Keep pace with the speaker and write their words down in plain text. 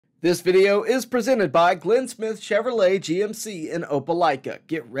This video is presented by Glenn Smith Chevrolet GMC in Opelika.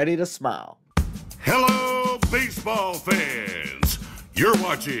 Get ready to smile. Hello, baseball fans. You're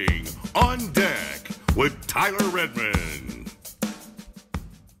watching On Deck with Tyler Redmond.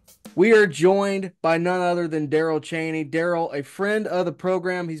 We are joined by none other than Darrel Chaney. Darrel, a friend of the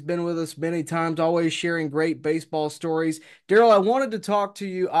program. He's been with us many times, always sharing great baseball stories. Darrel, I wanted to talk to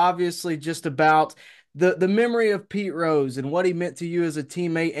you, obviously, just about the memory of Pete Rose and what he meant to you as a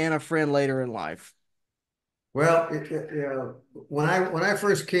teammate and a friend later in life. Well, when I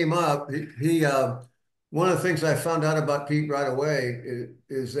first came up, one of the things I found out about Pete right away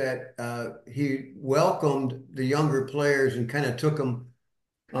is that he welcomed the younger players and kind of took them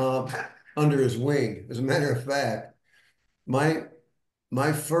uh, under his wing. As a matter of fact, my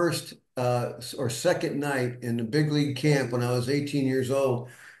my first or second night in the big league camp when I was 18 years old,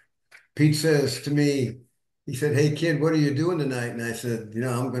 Pete says to me, he said, "Hey kid, what are you doing tonight?" And I said,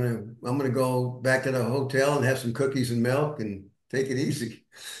 I'm gonna go back to the hotel and have some cookies and milk and take it easy."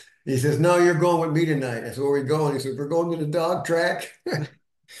 He says, "No, you're going with me tonight." I said, "Where are we going?" He said, "We're going to the dog track."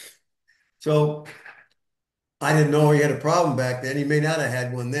 So I didn't know he had a problem back then. He may not have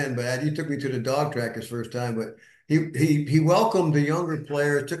had one then, but he took me to the dog track his first time. But he welcomed the younger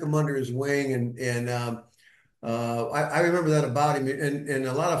players, took them under his wing, and I remember that about him. And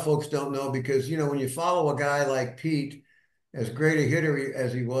a lot of folks don't know because when you follow a guy like Pete, as great a hitter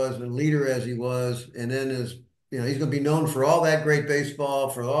as he was, and leader as he was, and then he's going to be known for all that great baseball,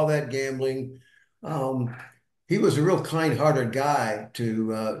 for all that gambling. Um, he was a real kind-hearted guy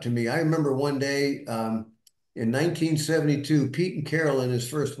to me. I remember one day. In 1972, Pete and Carolyn, his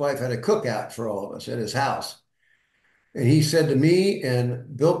first wife, had a cookout for all of us at his house. And he said to me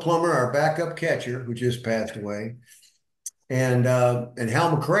and Bill Plummer, our backup catcher, who just passed away, and Hal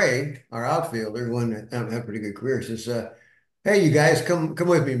McRae, our outfielder, who had a pretty good career, says, "Hey, you guys, come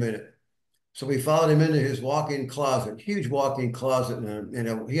with me a minute." So we followed him into his walk-in closet, huge walk-in closet,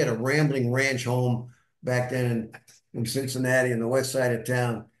 and he had a rambling ranch home back then in Cincinnati, on the west side of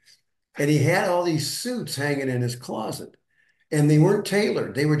town. And he had all these suits hanging in his closet, and they weren't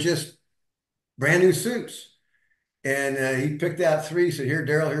tailored. They were just brand new suits. And he picked out three. Said, "Here,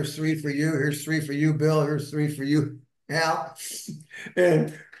 Darrel, here's three for you. Here's three for you, Bill. Here's three for you, Hal."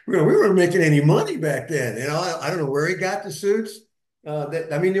 And we weren't making any money back then. I don't know where he got the suits.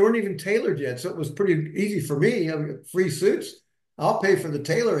 They weren't even tailored yet, so it was pretty easy for me. Free suits. I'll pay for the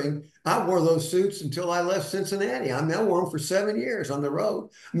tailoring. I wore those suits until I left Cincinnati. I wore them for 7 years on the road.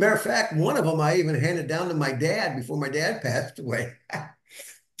 Matter of fact, one of them I even handed down to my dad before my dad passed away.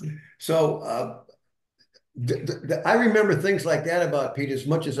 So I remember things like that about Pete as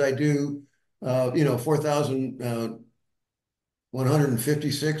much as I do,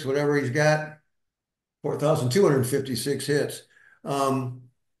 4,156, whatever he's got, 4,256 hits. Um,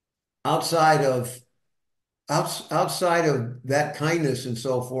 outside of outside of that kindness and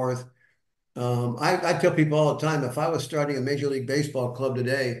so forth, I tell people all the time, if I was starting a Major League Baseball club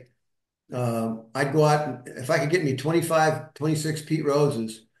today, I'd go out and if I could get me 25, 26 Pete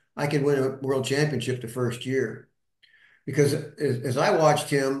Roses, I could win a world championship the first year. Because as I watched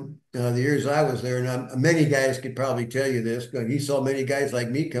him, the years I was there, and many guys could probably tell you this, but he saw many guys like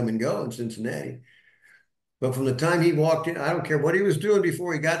me come and go in Cincinnati. But from the time he walked in, I don't care what he was doing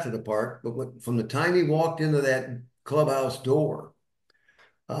before he got to the park, but from the time he walked into that clubhouse door,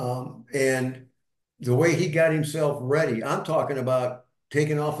 and the way he got himself ready, I'm talking about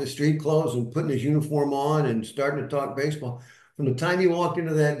taking off his street clothes and putting his uniform on and starting to talk baseball. From the time he walked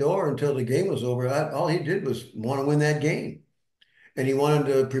into that door until the game was over, all he did was want to win that game. And he wanted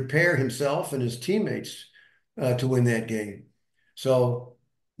to prepare himself and his teammates to win that game. So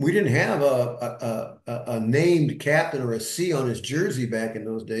we didn't have a named captain or a C on his jersey back in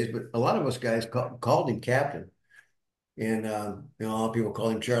those days, but a lot of us guys called him captain. And a lot of people call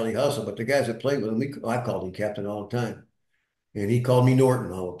him Charlie Hustle, but the guys that played with him, I called him captain all the time. And he called me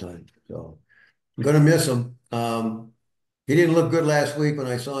Norton all the time. So I'm going to miss him. He didn't look good last week when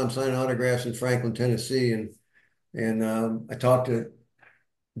I saw him signing autographs in Franklin, Tennessee. And I talked to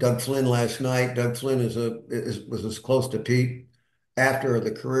Doug Flynn last night. Doug Flynn was as close to Pete after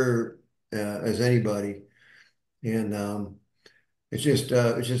the career as anybody. And it's just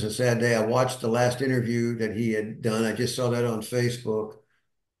a sad day. I watched the last interview that he had done. I just saw that on Facebook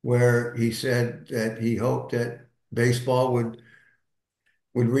where he said that he hoped that baseball would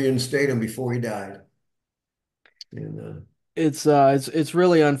reinstate him before he died. And It's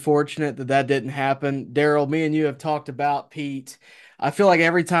really unfortunate that that didn't happen. Darrel, me and you have talked about Pete. I feel like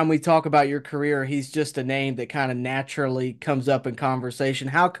every time we talk about your career, he's just a name that kind of naturally comes up in conversation.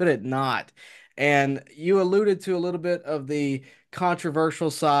 How could it not? And you alluded to a little bit of the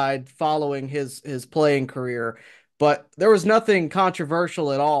controversial side following his playing career, but there was nothing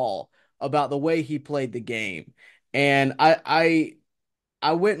controversial at all about the way he played the game. And I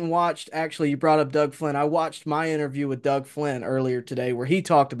went and watched, actually, you brought up Doug Flynn. I watched my interview with Doug Flynn earlier today where he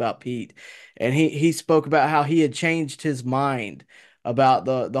talked about Pete, and he spoke about how he had changed his mind about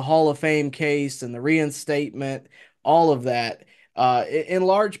the Hall of Fame case and the reinstatement, all of that. In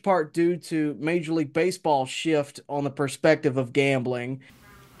large part due to Major League Baseball's shift on the perspective of gambling.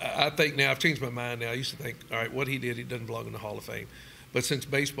 I think now I've changed my mind. Now I used to think, all right, what he did, he doesn't belong in the Hall of Fame. But since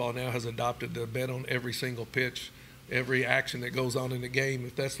baseball now has adopted the bet on every single pitch, every action that goes on in the game,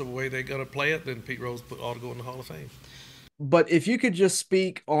 if that's the way they're going to play it, then Pete Rose ought to go in the Hall of Fame. But if you could just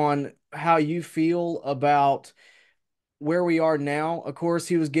speak on how you feel about where we are now. Of course,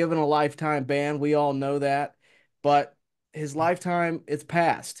 he was given a lifetime ban. We all know that. But his lifetime, it's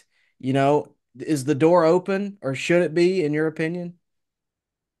past. You know, is the door open or should it be, in your opinion?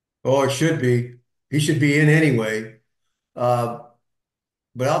 Oh, it should be. He should be in anyway. Uh,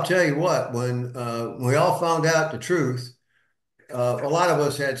 but I'll tell you what, when we all found out the truth, a lot of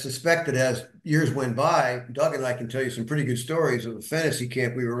us had suspected as years went by. Doug and I can tell you some pretty good stories of the fantasy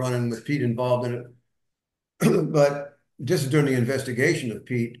camp we were running with Pete involved in it. But just during the investigation of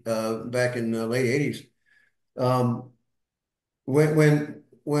Pete back in the late 80s, um, when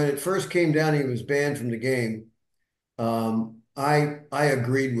it first came down, he was banned from the game. I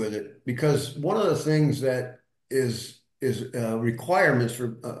agreed with it because one of the things that is requirements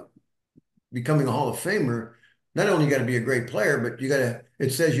for becoming a Hall of Famer. Not only you got to be a great player, but you got to.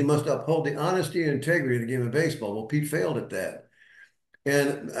 It says you must uphold the honesty and integrity of the game of baseball. Well, Pete failed at that,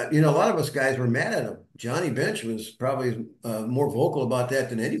 and a lot of us guys were mad at him. Johnny Bench was probably more vocal about that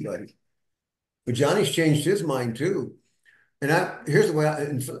than anybody. But Johnny's changed his mind too. And here's the way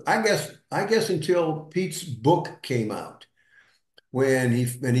I guess until Pete's book came out, when he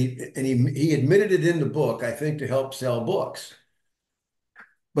admitted it in the book, I think to help sell books.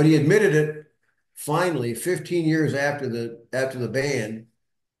 But he admitted it finally 15 years after the ban,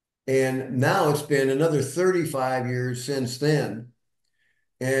 and now it's been another 35 years since then.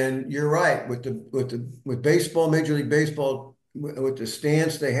 And you're right with baseball, Major League Baseball, with the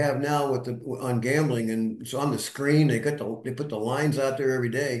stance they have now on gambling, and so on the screen they put the lines out there every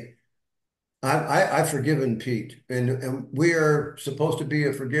day. I've forgiven Pete, and we are supposed to be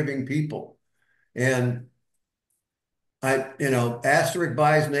a forgiving people. And asterisk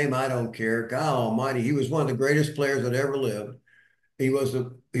by his name, I don't care. God Almighty, he was one of the greatest players that ever lived. He was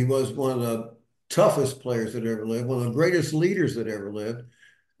one of the toughest players that ever lived, one of the greatest leaders that ever lived.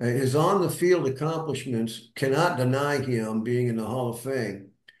 His on the field accomplishments cannot deny him being in the Hall of Fame.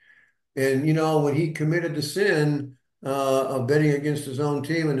 And when he committed the sin of betting against his own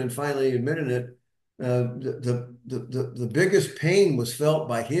team and then finally admitting it, the biggest pain was felt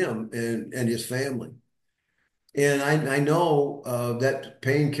by him and his family. And I know that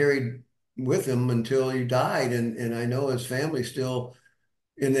pain carried with him until he died, and I know his family still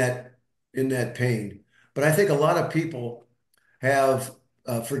in that pain. But I think a lot of people have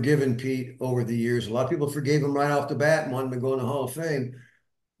forgiven Pete over the years. A lot of people forgave him right off the bat and wanted him to go in the Hall of Fame.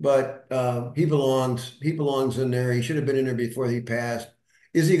 But he belongs in there. He should have been in there before he passed.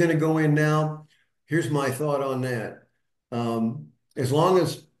 Is he going to go in now? Here's my thought on that. As long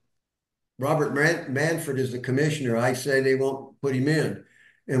as Robert Manfred is the commissioner, I say they won't put him in.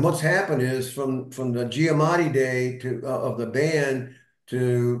 And what's happened is from the Giamatti day of the ban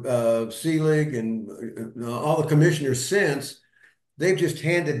to Selig and all the commissioners since, they've just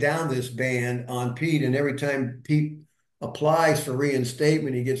handed down this ban on Pete. And every time Pete applies for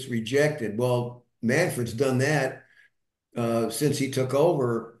reinstatement, he gets rejected. Well, Manfred's done that since he took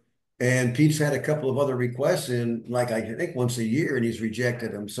over. And Pete's had a couple of other requests in, like I think once a year, and he's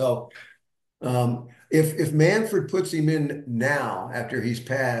rejected them. So if Manfred puts him in now after he's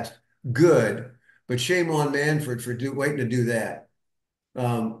passed, good. But shame on Manfred for waiting to do that.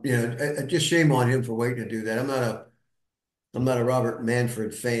 Just shame on him for waiting to do that. I'm not a Robert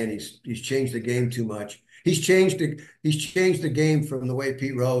Manfred fan. He's changed the game too much. He's changed the game from the way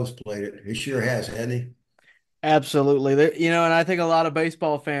Pete Rose played it. He sure has, hasn't he? Absolutely. And I think a lot of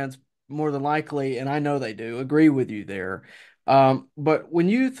baseball fans, more than likely, and I know they do, agree with you there. But when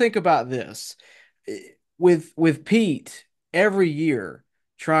you think about this, with Pete every year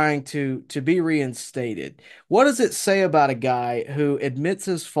trying to be reinstated, what does it say about a guy who admits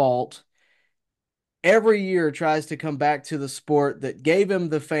his fault every year, tries to come back to the sport that gave him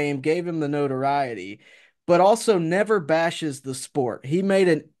the fame, gave him the notoriety, but also never bashes the sport? He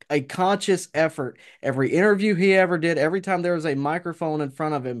made a conscious effort. Every interview he ever did, every time there was a microphone in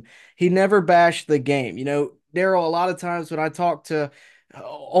front of him, he never bashed the game. Darrel, a lot of times when I talk to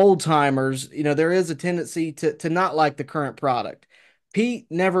old timers, there is a tendency to not like the current product. Pete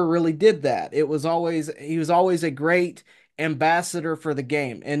never really did that. He was always a great ambassador for the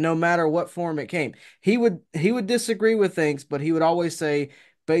game, and no matter what form it came, he would disagree with things, but he would always say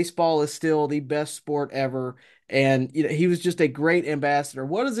baseball is still the best sport ever. And he was just a great ambassador.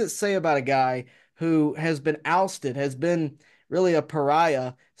 What does it say about a guy who has been ousted, has been really a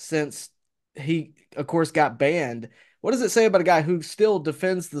pariah since he, of course, got banned? What does it say about a guy who still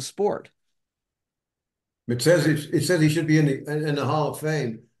defends the sport? It says he should be in the Hall of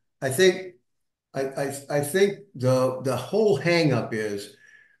Fame. I think I think the whole hangup is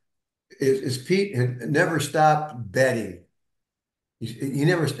Pete had never stopped betting. He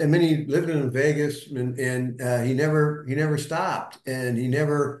never. I mean, he lived in Vegas, and he never stopped, and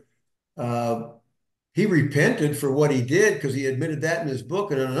uh, he repented for what he did because he admitted that in his book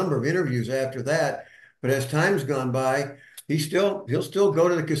and in a number of interviews after that. But as time's gone by, he'll still go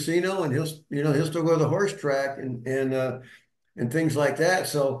to the casino, and he'll still go to the horse track and things like that.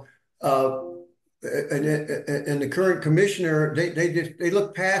 So, and the current commissioner, they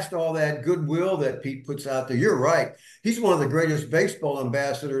look past all that goodwill that Pete puts out there. You're right. He's one of the greatest baseball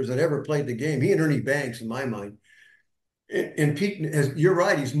ambassadors that ever played the game. He and Ernie Banks, in my mind. And Pete, you're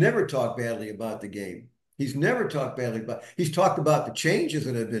right. He's never talked badly about the game. He's never talked badly about. He's talked about the changes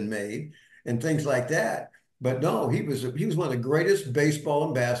that have been made and things like that. But no, he was one of the greatest baseball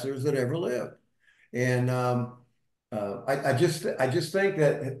ambassadors that ever lived. And I just think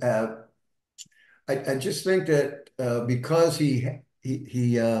that because he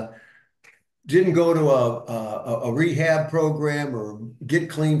didn't go to a rehab program or get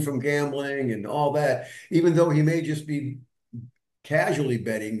clean from gambling and all that, even though he may just be casually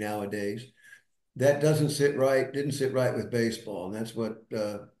betting nowadays, that didn't sit right with baseball, and that's what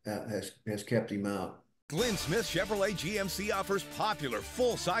has kept him out. Glenn Smith Chevrolet GMC offers popular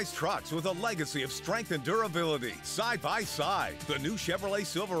full-size trucks with a legacy of strength and durability. Side by side, the new Chevrolet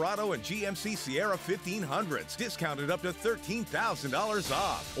Silverado and GMC Sierra 1500s, discounted up to $13,000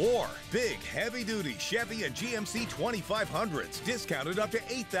 off. Or big, heavy-duty Chevy and GMC 2500s, discounted up to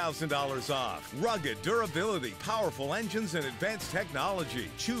 $8,000 off. Rugged durability, powerful engines, and advanced technology.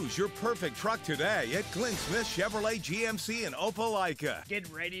 Choose your perfect truck today at Glenn Smith Chevrolet GMC in Opelika. Get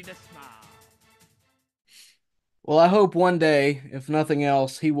ready to smile. Well, I hope one day, if nothing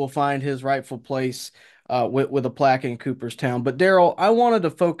else, he will find his rightful place with a plaque in Cooperstown. But Darrel, I wanted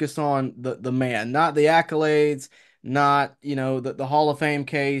to focus on the man, not the accolades, not the Hall of Fame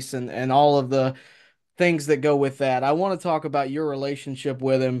case and all of the things that go with that. I want to talk about your relationship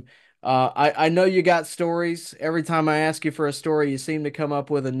with him. I know you got stories. Every time I ask you for a story, you seem to come up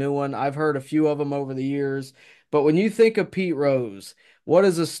with a new one. I've heard a few of them over the years. But when you think of Pete Rose, what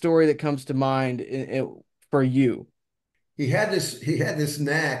is a story that comes to mind for you? He had this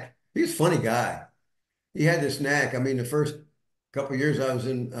knack. He was a funny guy. He had this knack. I mean, the first couple of years I was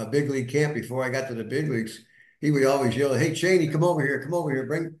in big league camp before I got to the big leagues, he would always yell, "Hey, Chaney, come over here, come over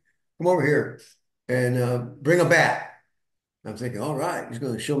here, and bring a bat." I'm thinking, all right, he's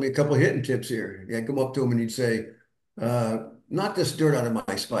going to show me a couple of hitting tips here. Yeah, I'd come up to him and he'd say, "Knock this dirt out of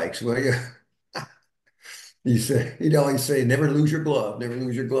my spikes, will you?" He'd always say, "Never lose your glove, never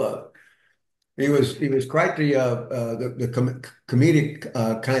lose your glove." He was quite the comedic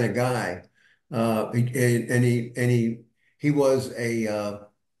kind of guy, he was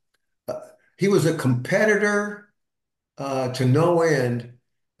he was a competitor to no end,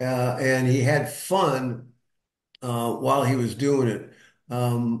 and he had fun while he was doing it.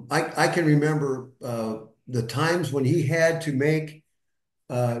 I can remember the times when he had to make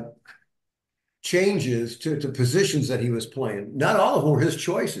uh, changes to positions that he was playing. Not all of them were his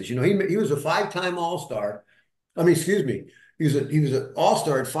choices. He was a five-time All-Star. I mean, excuse me. He was an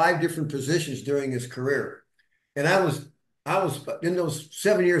All-Star at five different positions during his career. And I was in those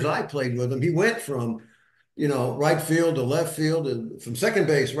 7 years I played with him. He went from, right field to left field, and from second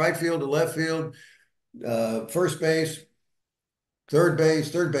base, right field to left field, first base, third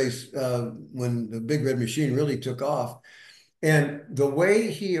base, when the Big Red Machine really took off. And the way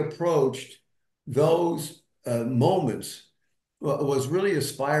he approached those moments was really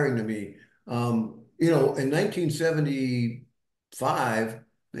inspiring to me. In 1975,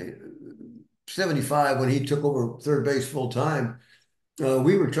 75, when he took over third base full time,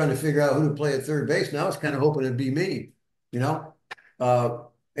 we were trying to figure out who to play at third base. And I was kind of hoping it'd be me, you know. Uh,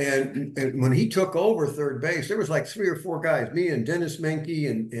 and when he took over third base, there was like three or four guys, me and Dennis Menke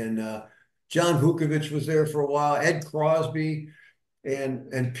and John Vukovic was there for a while, Ed Crosby,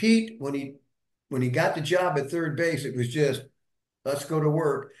 and Pete. When he got the job at third base, it was just let's go to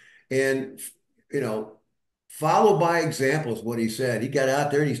work. And you know, follow by example is what he said. He got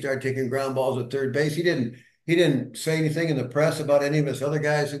out there and he started taking ground balls at third base. He didn't say anything in the press about any of us other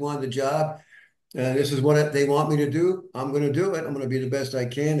guys who wanted the job. This is what they want me to do. I'm going to do it. I'm going to be the best I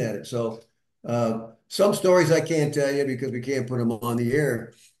can at it. So some stories I can't tell you because we can't put them on the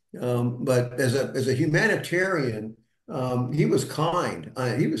air. But as a humanitarian, he was kind.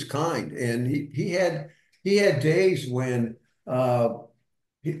 He was kind, and he had days when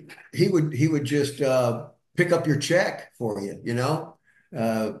he he would just pick up your check for you.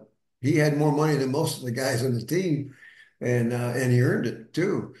 Uh, he had more money than most of the guys on the team, and he earned it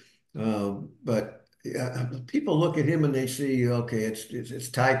too. But people look at him and they see, okay, it's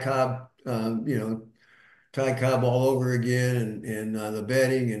Ty Cobb, Ty Cobb all over again, and the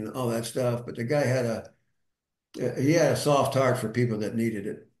betting and all that stuff. But the guy he had a soft heart for people that needed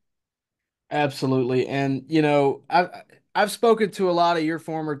it. Absolutely. And I've spoken to a lot of your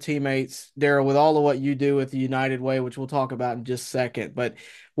former teammates, Darrel, with all of what you do with the United Way, which we'll talk about in just a second. But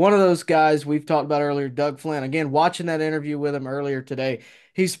one of those guys we've talked about earlier, Doug Flynn, again, watching that interview with him earlier today,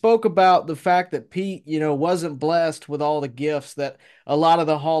 he spoke about the fact that Pete, wasn't blessed with all the gifts that a lot of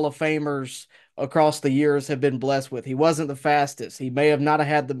the Hall of Famers across the years have been blessed with. He wasn't the fastest. He may have not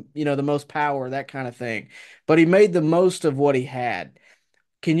had the most power, that kind of thing, but he made the most of what he had.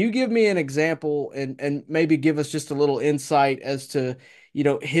 Can you give me an example and maybe give us just a little insight as to,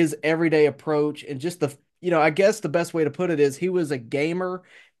 his everyday approach and just I guess the best way to put it is he was a gamer,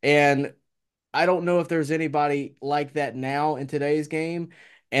 and I don't know if there's anybody like that now in today's game,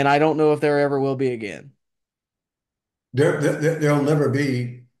 and I don't know if there ever will be again. There'll never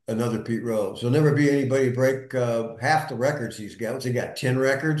be another Pete Rose. There'll never be anybody break half the records he's got. What's he got? 10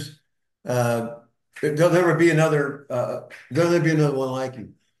 records. Uh, there'll never be another. There'll never be another one like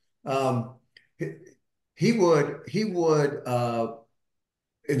him. Um, he, he would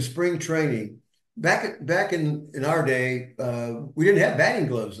in spring training back in our day. We didn't have batting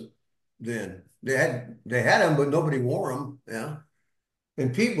gloves then. They had them, but nobody wore them. Yeah,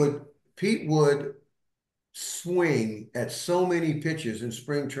 and Pete would swing at so many pitches in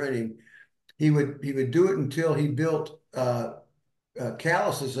spring training. He would do it until he built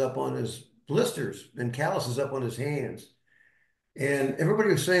calluses up on his blisters and calluses up on his hands. And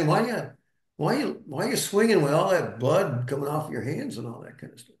everybody was saying, why you swinging with all that blood coming off your hands and all that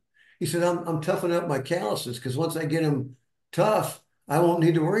kind of stuff? He said, I'm toughing up my calluses because once I get them tough, I won't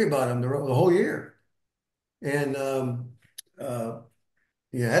need to worry about them the whole year. And uh,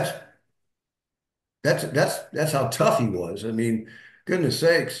 yeah, that's how tough he was. I mean, goodness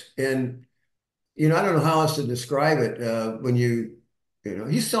sakes. And I don't know how else to describe it. When you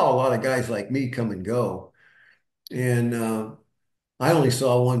saw a lot of guys like me come and go, and I only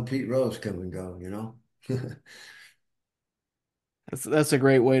saw one Pete Rose come and go. That's a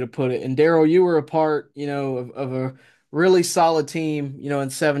great way to put it. And Darrel, you were a part, of a really solid team, in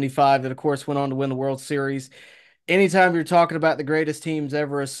 '75 that of course went on to win the World Series. Anytime you're talking about the greatest teams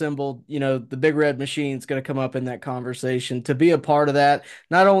ever assembled, the Big Red Machine's going to come up in that conversation. To be a part of that,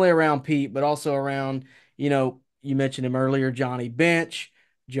 not only around Pete, but also around, you mentioned him earlier, Johnny Bench,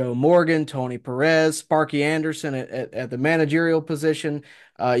 Joe Morgan, Tony Perez, Sparky Anderson at the managerial position.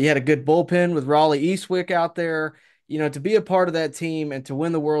 You had a good bullpen with Raleigh Eastwick out there. To be a part of that team and to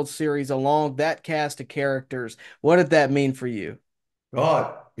win the World Series along that cast of characters, what did that mean for you?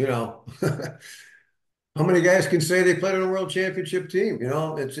 God, how many guys can say they played on a world championship team?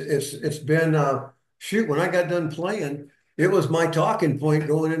 It's been shoot, when I got done playing, it was my talking point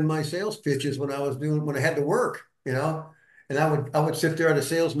going in my sales pitches when I had to work. And I would sit there at a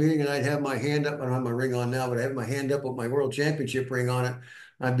sales meeting and I'd have my hand up. I don't have my ring on now, but I have my hand up with my world championship ring on it.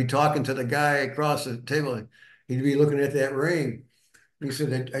 I'd be talking to the guy across the table. And he'd be looking at that ring. He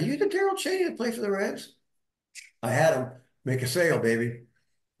said, "Are you the Darrel Chaney that played for the Reds?" I had him make a sale, baby.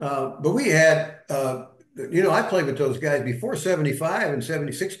 But we had, I played with those guys before 75 and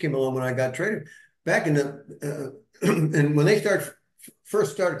 76 came along when I got traded. Back in and when they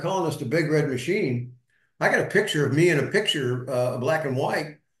first started calling us the Big Red Machine, I got a picture of me in a picture, black and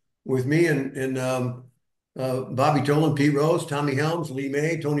white, with me and Bobby Tolan, Pete Rose, Tommy Helms, Lee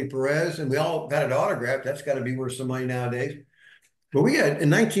May, Tony Perez, and we all got it autographed. That's got to be worth some money nowadays. But we had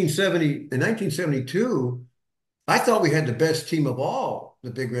in 1972. I thought we had the best team of all the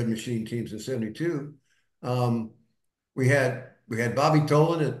Big Red Machine teams in '72. Um, we had Bobby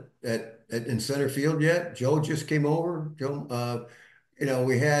Tolan in center field yet. Joe just came over. Joe,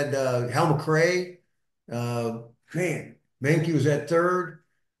 we had Hal McRae. Man, Mankey was at third.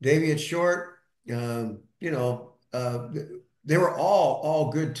 Davey at short. They were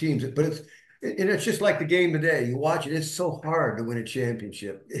all good teams. But it's just like the game today. You watch it. It's so hard to win a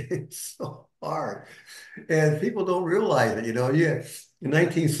championship. It's so hard. And people don't realize it, Yeah, in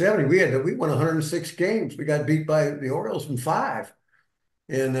 1970, we won 106 games. We got beat by the Orioles in five,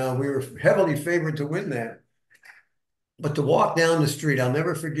 and we were heavily favored to win that. But to walk down the street, I'll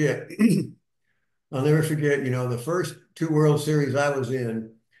never forget. I'll never forget, the first two World Series I was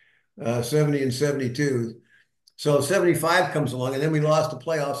in, 70 and 72. So 75 comes along, and then we lost the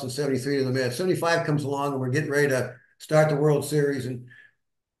playoffs in 73 to the Mets. 75 comes along, and we're getting ready to start the World Series, and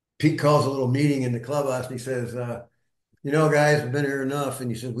Pete calls a little meeting in the clubhouse, and he says, guys, we've been here enough. And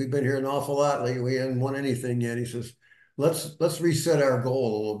he says, we've been here an awful lot lately. We haven't won anything yet. He says, let's reset our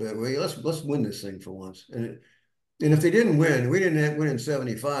goal a little bit. Let's win this thing for once. And if they didn't win, we didn't win in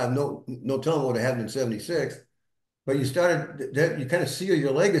 75. No telling what would have happened in 76. But you kind of seal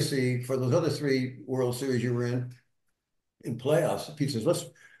your legacy for those other three World Series you were in playoffs. Pete says,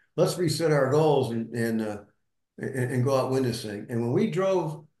 let's reset our goals and go out and win this thing. And when we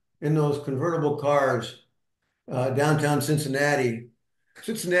drove in those convertible cars downtown Cincinnati.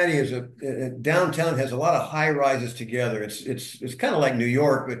 Cincinnati is downtown has a lot of high rises together. It's kind of like New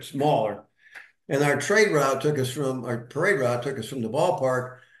York, but smaller. And our parade route took us from the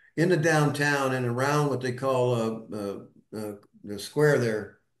ballpark into downtown and around what they call the square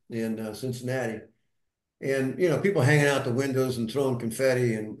there in Cincinnati. And people hanging out the windows and throwing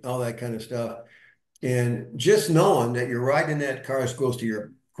confetti and all that kind of stuff. And just knowing that you're riding in that car, this goes to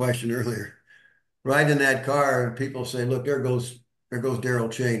your question earlier, riding in that car, and people say, "Look, there goes Darrel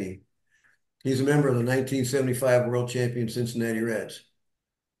Chaney. He's a member of the 1975 World Champion Cincinnati Reds,"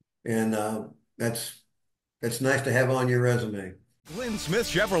 and that's nice to have on your resume. Glenn Smith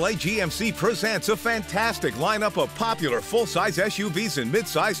Chevrolet GMC presents a fantastic lineup of popular full-size SUVs and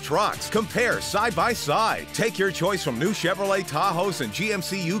mid-size trucks. Compare side by side. Take your choice from new Chevrolet Tahoes and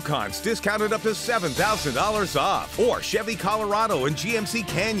GMC Yukons, discounted up to $7,000 off. Or Chevy Colorado and GMC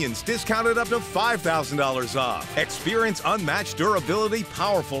Canyons, discounted up to $5,000 off. Experience unmatched durability,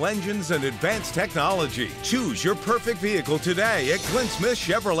 powerful engines, and advanced technology. Choose your perfect vehicle today at Glenn Smith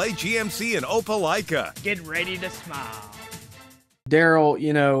Chevrolet GMC in Opelika. Get ready to smile. Darrel,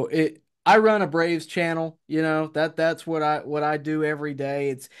 I run a Braves channel, that's what I do every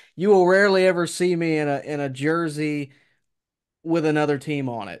day. You will rarely ever see me in a jersey with another team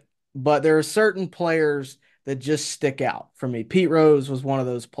on it. But there are certain players that just stick out for me. Pete Rose was one of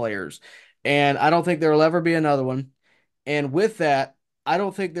those players, and I don't think there will ever be another one. And with that, I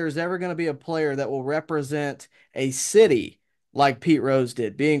don't think there's ever going to be a player that will represent a city like Pete Rose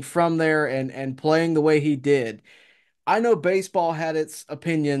did, being from there and playing the way he did. I know baseball had its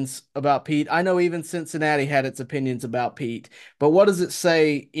opinions about Pete. I know even Cincinnati had its opinions about Pete. But what does it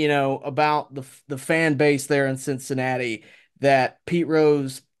say, about the fan base there in Cincinnati that Pete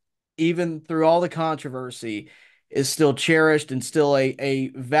Rose, even through all the controversy, is still cherished and still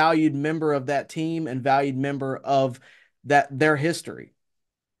a valued member of that team and valued member of their history?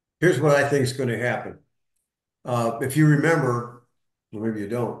 Here's what I think is going to happen. If you remember, or maybe you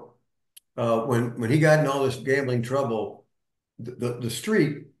don't, when he got in all this gambling trouble, the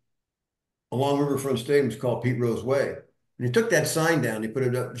street along Riverfront Stadium was called Pete Rose Way. And he took that sign down. He put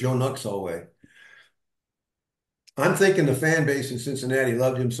it up Joe Nuxall Way. I'm thinking the fan base in Cincinnati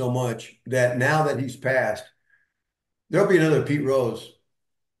loved him so much that now that he's passed, there'll be another Pete Rose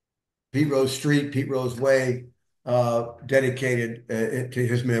Street, Pete Rose Way, dedicated to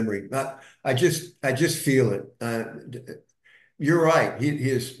his memory. I just feel it. You're right. He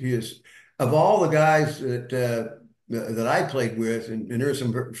is of all the guys that I played with, and there's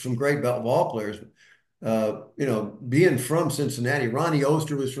some great ball players. Being from Cincinnati, Ronnie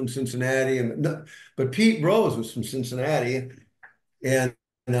Oster was from Cincinnati, but Pete Rose was from Cincinnati, and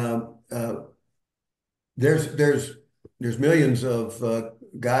there's millions of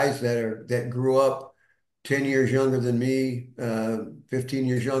guys that grew up 10 years younger than me, 15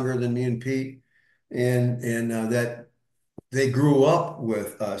 years younger than me and Pete, and that they grew up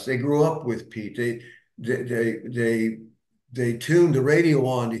with us. They grew up with Pete. They tuned the radio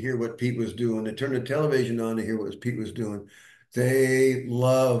on to hear what Pete was doing. They turned the television on to hear what Pete was doing. They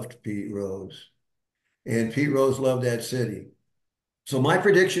loved Pete Rose, and Pete Rose loved that city. So my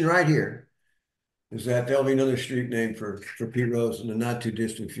prediction right here is that there'll be another street named for Pete Rose in the not too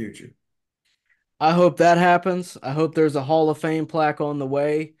distant future. I hope that happens. I hope there's a Hall of Fame plaque on the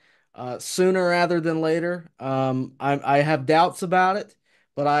way sooner rather than later. I have doubts about it,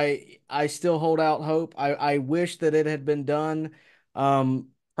 but I still hold out hope. I wish that it had been done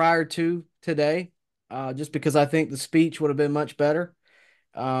prior to today, just because I think the speech would have been much better.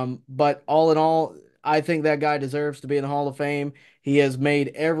 But all in all, I think that guy deserves to be in the Hall of Fame. He has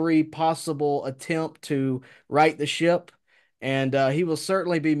made every possible attempt to right the ship, and he will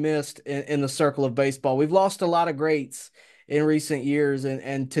certainly be missed in the circle of baseball. We've lost a lot of greats in recent years,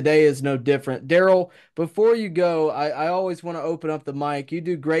 and today is no different. Darrel, before you go, I always want to open up the mic. You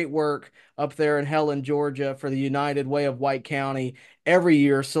do great work up there in Helen, Georgia for the United Way of White County every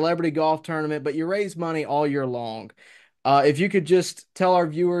year, celebrity golf tournament, but you raise money all year long. If you could just tell our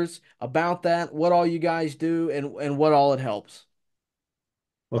viewers about that, what all you guys do, and what all it helps.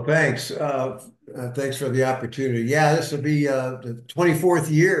 Well, thanks. Thanks for the opportunity. Yeah, this will be the 24th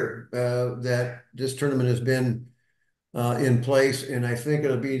year that this tournament has been in place, and I think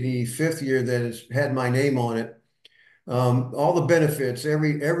it'll be the fifth year that it's had my name on it. All the benefits,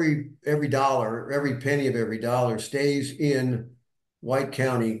 every dollar, every penny of every dollar stays in White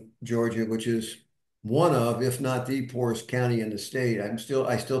County, Georgia, which is one of, if not the poorest county in the state. I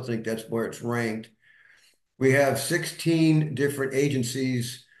still think that's where it's ranked. We have 16 different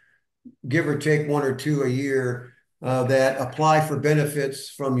agencies, give or take one or two a year, that apply for benefits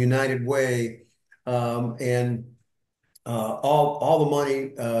from United Way, and all the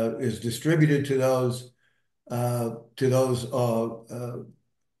money is distributed to those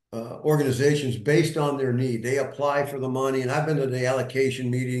organizations based on their need. They apply for the money, and I've been to the allocation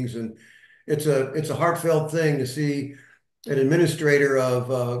meetings, and it's a heartfelt thing to see an administrator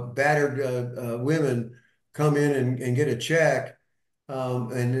of battered women come in and get a check,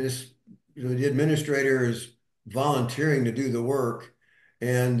 and the administrator is volunteering to do the work,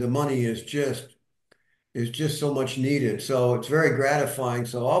 and the money is just so much needed. So it's very gratifying.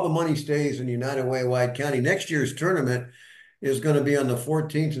 So all the money stays in United Way, White County. Next year's tournament is going to be on the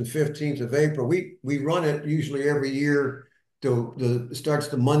 14th and 15th of April. We run it usually every year. It starts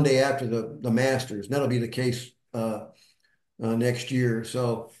the Monday after the Masters. And that'll be the case next year.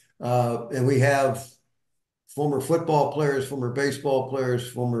 So and we have former football players, former baseball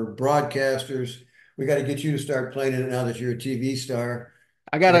players, former broadcasters. We got to get you to start playing in it now that you're a TV star.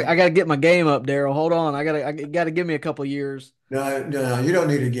 I gotta get my game up, Darrel. Hold on. I gotta give me a couple years. No, you don't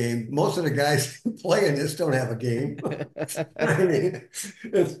need a game. Most of the guys playing this don't have a game. I mean,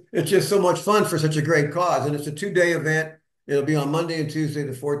 it's just so much fun for such a great cause. And it's a 2-day event. It'll be on Monday and Tuesday,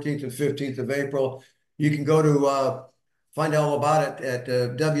 the 14th and 15th of April. You can go to find out all about it at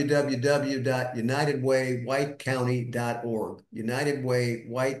www.unitedwaywhitecounty.org.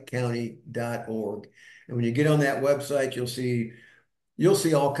 Unitedwaywhitecounty.org. And when you get on that website, you'll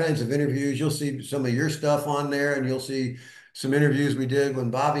see all kinds of interviews. You'll see some of your stuff on there, and you'll see some interviews we did when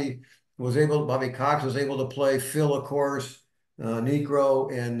Bobby Cox was able to play, Phil, of course,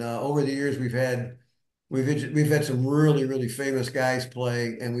 Necro, and over the years we've had some really, really famous guys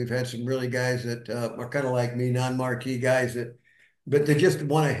play, and we've had some really guys that are kind of like me, non-marquee guys but they just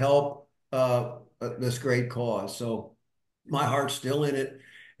want to help this great cause. So my heart's still in it,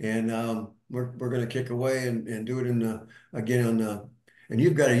 and we're going to kick away and do it again on the. And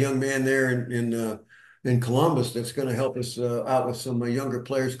you've got a young man there in Columbus that's going to help us out with some younger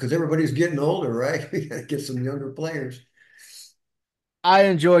players, because everybody's getting older, right? We got to get some younger players. I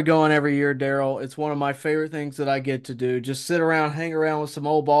enjoy going every year, Darrel. It's one of my favorite things that I get to do. Just sit around, hang around with some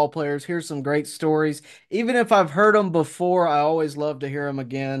old ball players, hear some great stories. Even if I've heard them before, I always love to hear them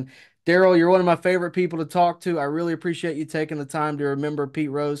again. Darrel, you're one of my favorite people to talk to. I really appreciate you taking the time to remember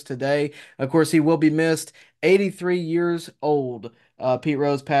Pete Rose today. Of course, he will be missed. 83 years old. Pete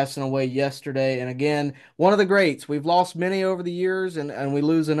Rose passing away yesterday. And again, one of the greats. We've lost many over the years, and we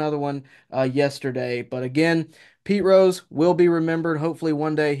lose another one yesterday. But again, Pete Rose will be remembered. Hopefully,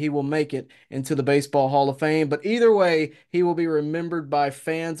 one day he will make it into the Baseball Hall of Fame. But either way, he will be remembered by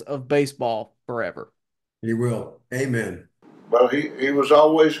fans of baseball forever. He will. Amen. Well, he was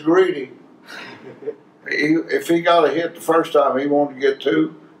always greedy. If he got a hit the first time, he wanted to get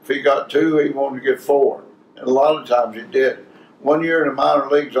two. If he got two, he wanted to get four. And a lot of times he did. One year in the minor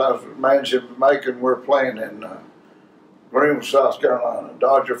leagues, I was managing Macon. We're playing in Greenville, South Carolina,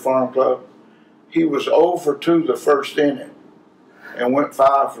 Dodger Farm Club. He was 0 for 2 the first inning and went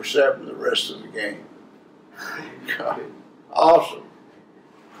 5 for 7 the rest of the game. God, awesome.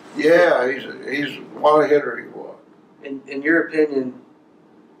 Yeah, he's what a hitter he was. In your opinion,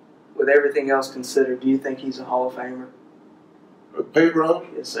 with everything else considered, do you think he's a Hall of Famer? Pete Rose?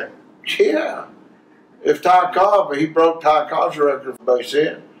 Yes, sir. Yeah. If Ty Cobb, he broke Ty Cobb's record for base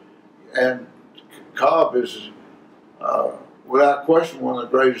hit. And Cobb is, without question, one of the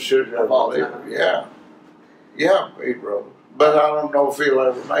greatest hitters ever lived. Yeah. Yeah, Pete Rose. But I don't know if he'll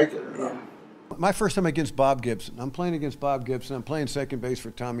ever make it or not. My first time against Bob Gibson. I'm playing against Bob Gibson. I'm playing second base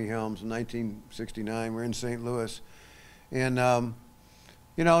for Tommy Helms in 1969. We're in St. Louis. And,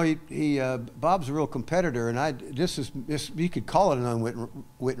 Bob's a real competitor. And this you could call it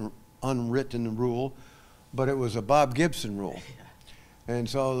an unwritten rule. but it was a Bob Gibson rule. And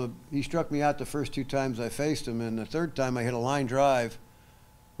so he struck me out the first 2 times I faced him, and the third time I hit a line drive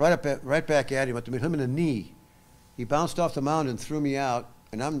right back at him, hit him in the knee. He bounced off the mound and threw me out,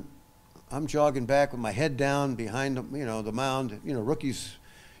 and I'm jogging back with my head down behind the, the mound. Rookies,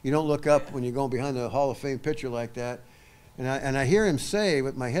 you don't look up when you're going behind the Hall of Fame pitcher like that. And I hear him say,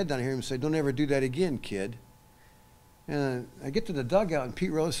 with my head down, I hear him say, "Don't ever do that again, kid." And I get to the dugout, and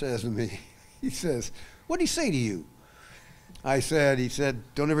Pete Rose says to me, he says, "What'd he say to you?" He said,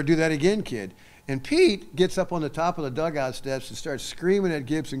 "Don't ever do that again, kid." And Pete gets up on the top of the dugout steps and starts screaming at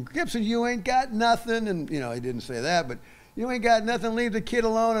Gibson, "Gibson, you ain't got nothing." And, he didn't say that, but "You ain't got nothing, leave the kid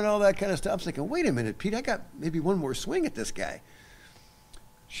alone," and all that kind of stuff. I'm thinking, wait a minute, Pete, I got maybe one more swing at this guy.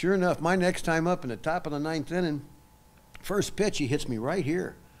 Sure enough, my next time up in the top of the 9th inning, first pitch, he hits me right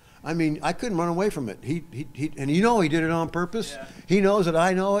here. I mean, I couldn't run away from it. He and he did it on purpose. Yeah. He knows it.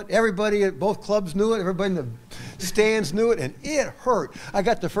 I know it. Everybody at both clubs knew it. Everybody in the stands knew it, and it hurt. I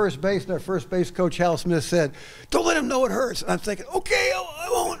got to first base, and our first base coach, Hal Smith, said, "Don't let him know it hurts." And I'm thinking, okay, I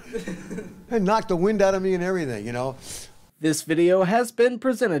won't. And knocked the wind out of me and everything, This video has been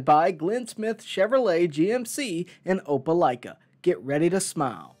presented by Glenn Smith Chevrolet GMC in Opelika. Get ready to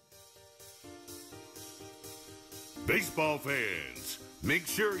smile. Baseball fans, make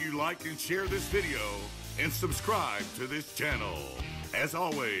sure you like and share this video and subscribe to this channel. As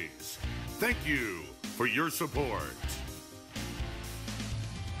always, thank you for your support.